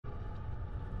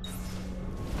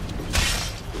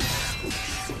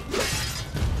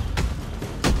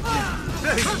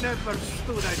never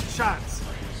stood a chance.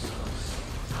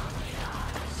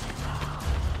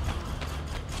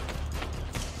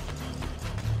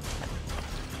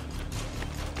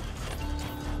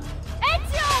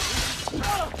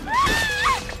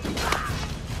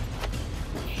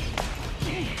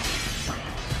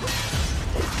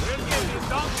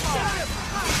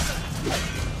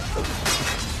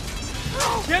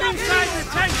 Get inside the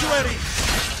sanctuary!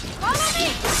 Follow me!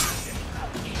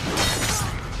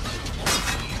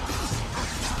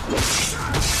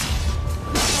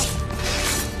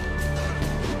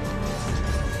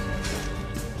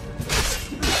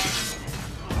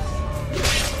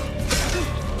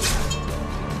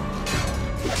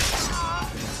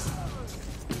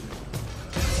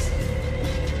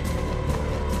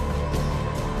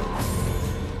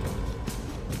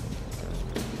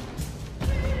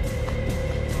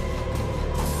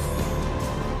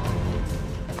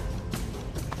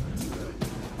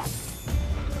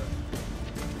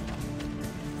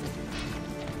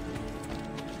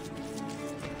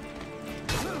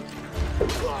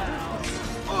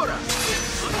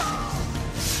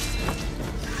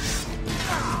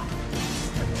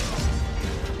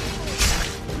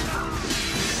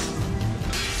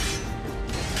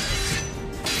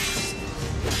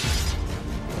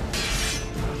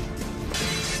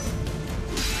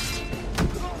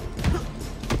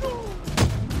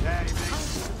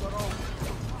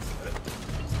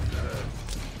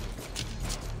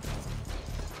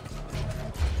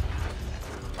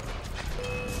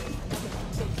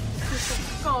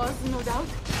 No doubt.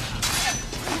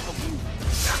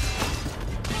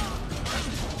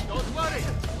 Don't worry,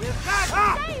 we're back!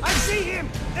 Ah! I see him!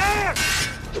 There!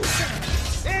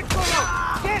 Eccolo!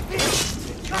 Get him!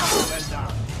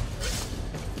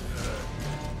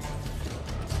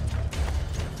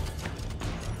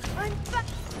 Well done.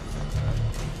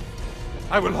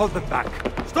 I will hold them back.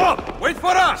 Stop! Wait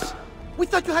for us! We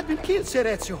thought you had been killed, Sir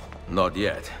Ezio. Not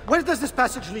yet. Where does this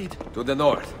passage lead? To the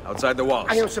north, outside the walls.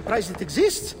 I am surprised it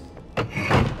exists.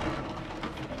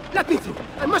 Let me through.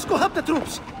 I must go help the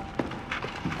troops.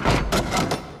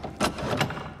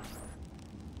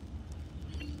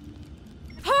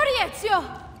 Hurry, Ezio!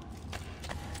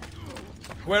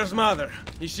 Where's Mother?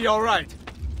 Is she all right?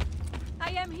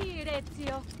 I am here,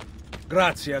 Ezio.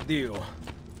 Grazie a Dio.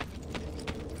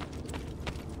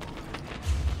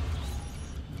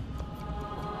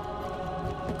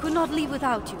 I could not leave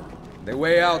without you. The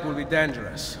way out will be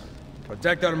dangerous.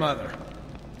 Protect our mother.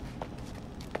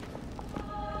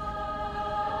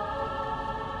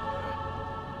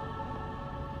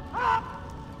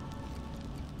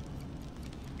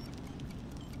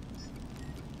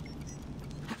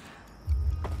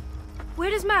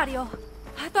 Where is Mario?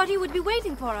 I thought he would be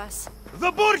waiting for us.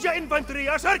 The Borgia infantry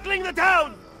are circling the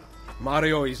town!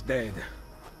 Mario is dead.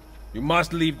 You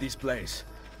must leave this place.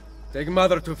 Take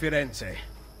Mother to Firenze.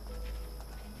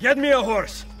 Get me a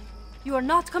horse! You are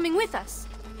not coming with us.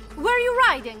 Where are you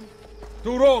riding?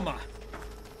 To Roma!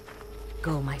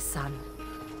 Go, my son.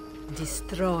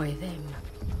 Destroy them.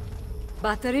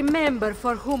 But remember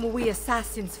for whom we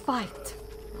assassins fight.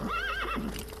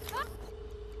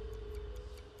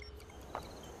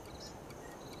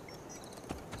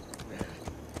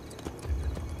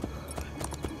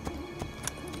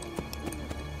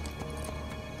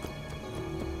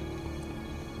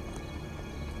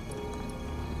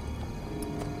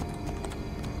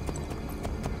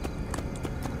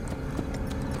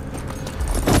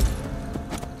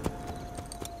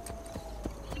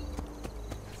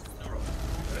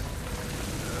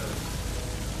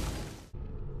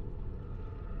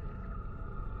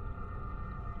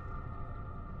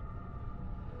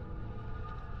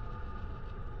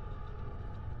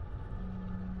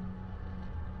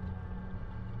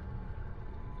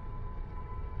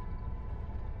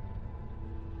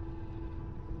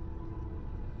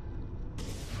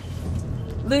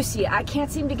 Lucy, I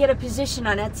can't seem to get a position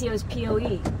on Ezio's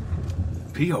POE.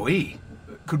 POE?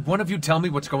 Could one of you tell me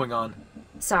what's going on?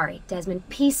 Sorry, Desmond.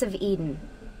 Peace of Eden.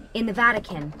 In the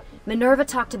Vatican, Minerva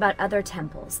talked about other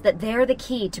temples, that they're the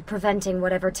key to preventing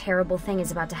whatever terrible thing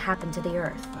is about to happen to the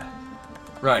Earth.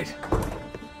 Right.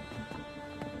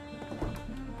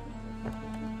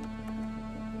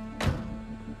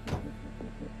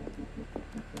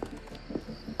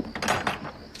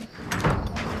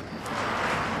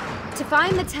 To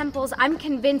find the temples, I'm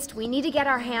convinced we need to get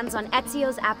our hands on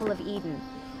Ezio's Apple of Eden.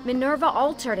 Minerva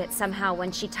altered it somehow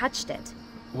when she touched it.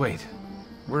 Wait,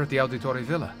 we're at the Auditore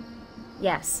Villa.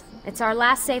 Yes, it's our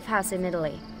last safe house in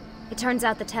Italy. It turns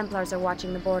out the Templars are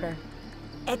watching the border.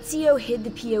 Ezio hid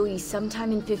the POE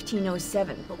sometime in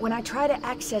 1507, but when I try to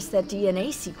access that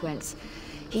DNA sequence,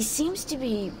 he seems to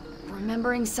be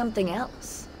remembering something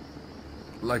else.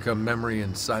 Like a memory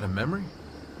inside a memory?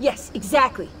 Yes,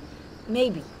 exactly.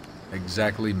 Maybe.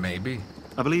 Exactly, maybe.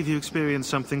 I believe you experienced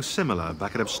something similar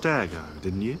back at Abstergo,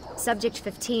 didn't you? Subject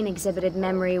 15 exhibited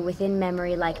memory within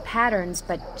memory-like patterns,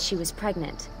 but she was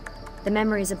pregnant. The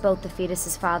memories of both the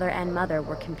fetus's father and mother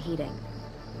were competing.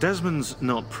 Desmond's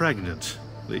not pregnant,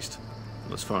 at least,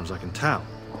 as far as I can tell.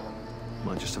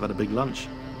 Might just have had a big lunch.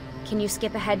 Can you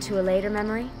skip ahead to a later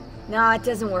memory? No, it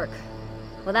doesn't work.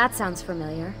 Well, that sounds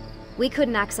familiar. We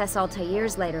couldn't access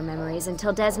Altair's later memories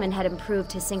until Desmond had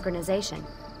improved his synchronization.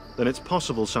 Then it's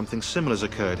possible something similar's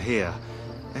occurred here.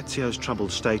 Ezio's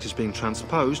troubled state is being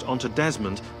transposed onto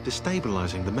Desmond,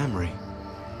 destabilizing the memory.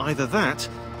 Either that,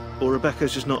 or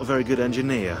Rebecca's just not a very good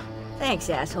engineer. Thanks,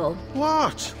 asshole.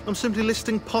 What? I'm simply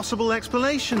listing possible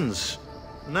explanations.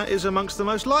 And that is amongst the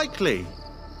most likely.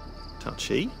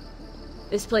 Touchy?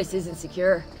 This place isn't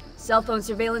secure. Cell phone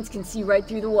surveillance can see right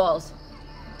through the walls.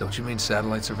 Don't you mean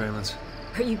satellite surveillance?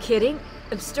 Are you kidding?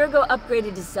 Abstergo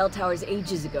upgraded his cell towers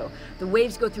ages ago. The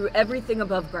waves go through everything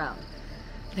above ground.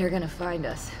 They're gonna find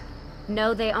us.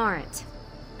 No, they aren't.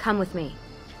 Come with me.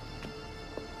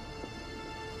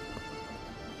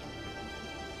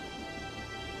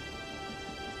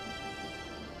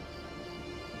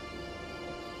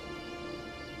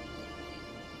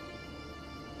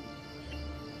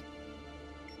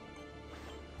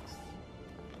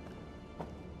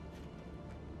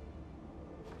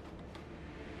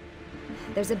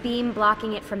 There's a beam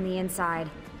blocking it from the inside.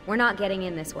 We're not getting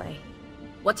in this way.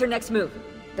 What's our next move?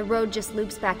 The road just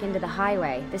loops back into the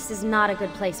highway. This is not a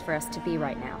good place for us to be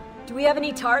right now. Do we have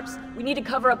any tarps? We need to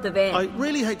cover up the van. I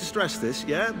really hate to stress this,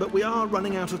 yeah, but we are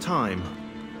running out of time.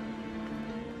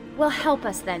 Well, help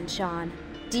us then, Shaun.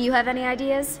 Do you have any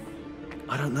ideas?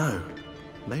 I don't know.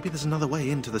 Maybe there's another way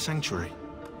into the sanctuary.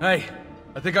 Hey,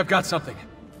 I think I've got something.